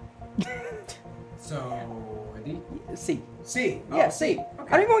 So, a D? C. C. Yeah, Oh, C. Okay. I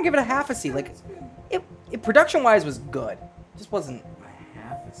don't even want to give it a half a C. Like, it production-wise was good. Just wasn't A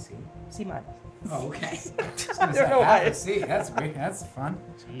half a C? C minus. Oh, okay. I don't know why. Half a C. That's weird. That's fun.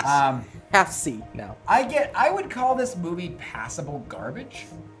 Jeez. Half C now. I would call this movie passable garbage.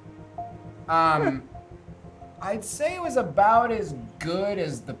 I'd say it was about as good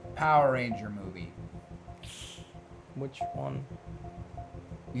as the Power Ranger movie. Which one?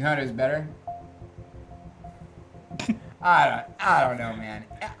 You thought it was better? I don't know, man.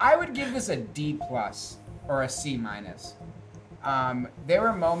 I would give this a D+ or a C-. There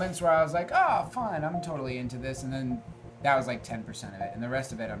were moments where I was like, oh, fun, I'm totally into this, and then that was like 10% of it, and the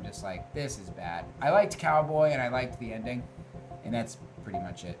rest of it I'm just like, this is bad. I liked Cowboy and I liked the ending, and that's pretty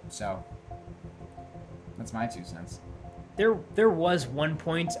much it. So that's my 2 cents. There was one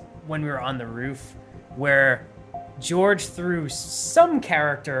point when we were on the roof where George threw some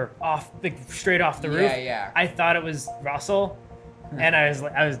character off, like straight off the roof. Yeah. I thought it was Russell, and I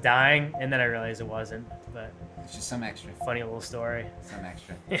was dying, and then I realized it wasn't. But It's just some extra. funny little story. Some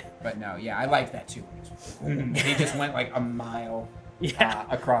extra. But no, yeah, I like that too. He just went like a mile Yeah.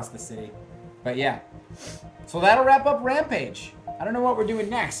 across the city. But yeah. So that'll wrap up Rampage. I don't know what we're doing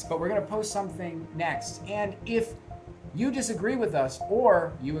next, but we're going to post something next. And if you disagree with us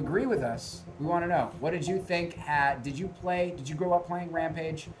or you agree with us, we want to know. What did you think? Did you grow up playing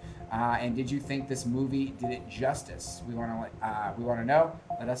Rampage? And did you think this movie did it justice? We want to know.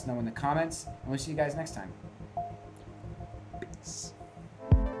 Let us know in the comments. And we'll see you guys next time. Peace.